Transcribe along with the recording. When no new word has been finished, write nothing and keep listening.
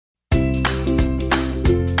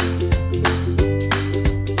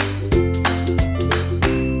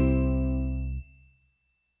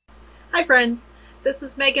friends, this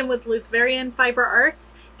is Megan with Luthvarian Fiber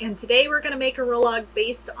Arts, and today we're going to make a rollag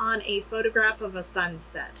based on a photograph of a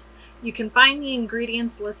sunset. You can find the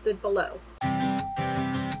ingredients listed below.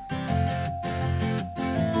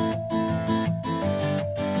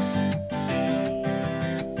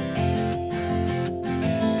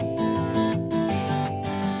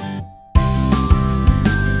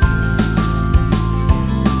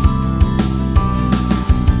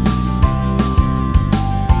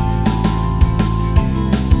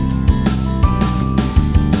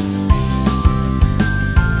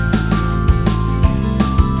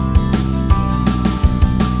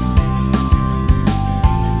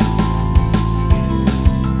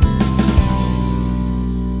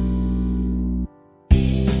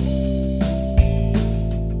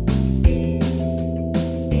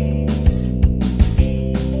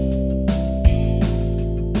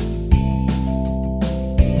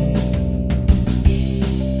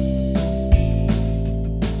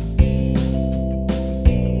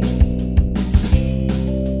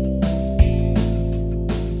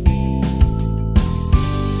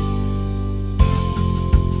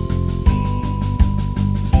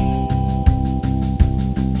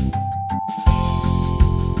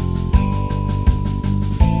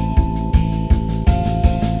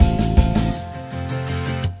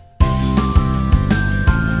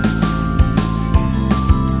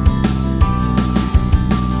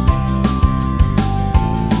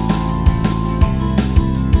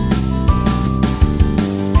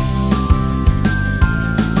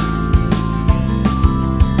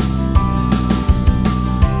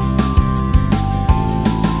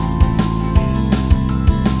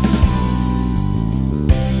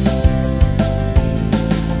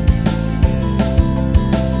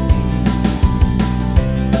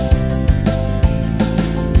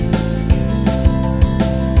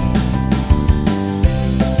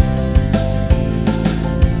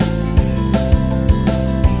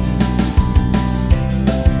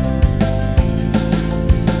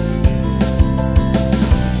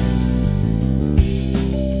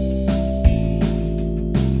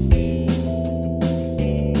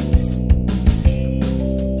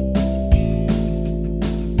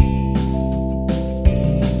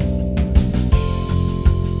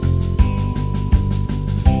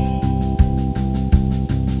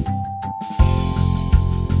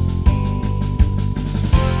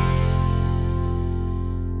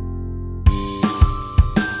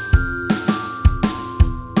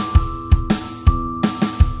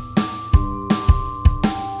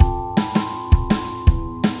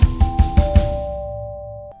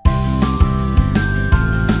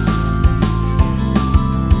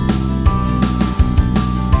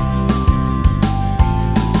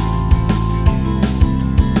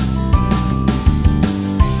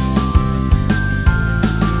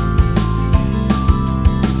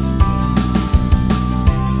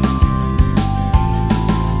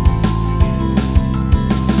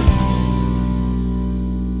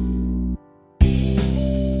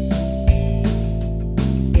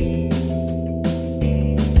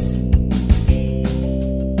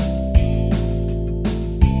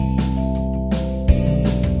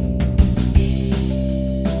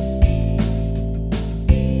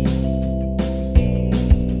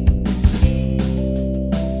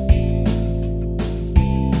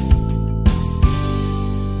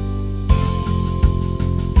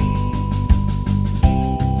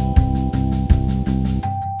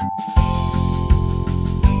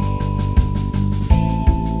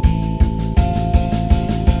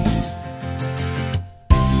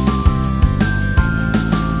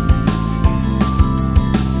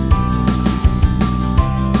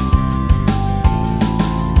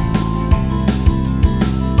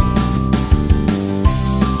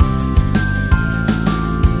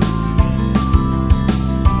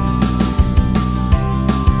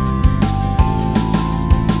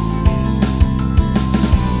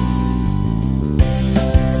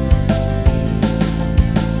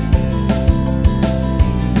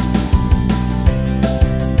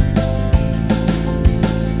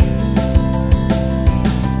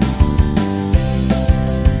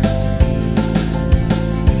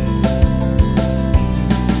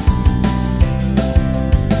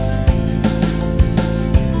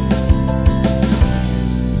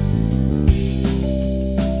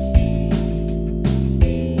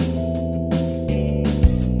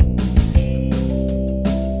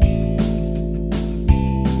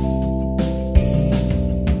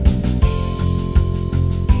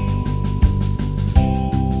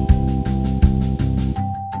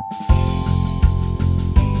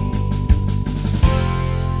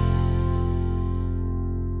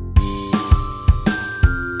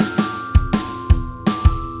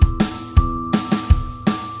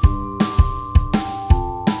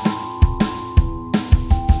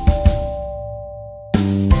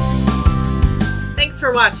 Thanks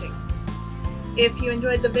for watching. If you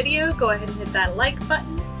enjoyed the video, go ahead and hit that like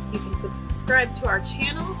button. You can subscribe to our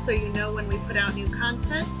channel so you know when we put out new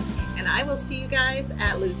content. And I will see you guys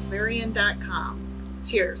at luthvarian.com.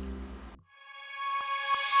 Cheers.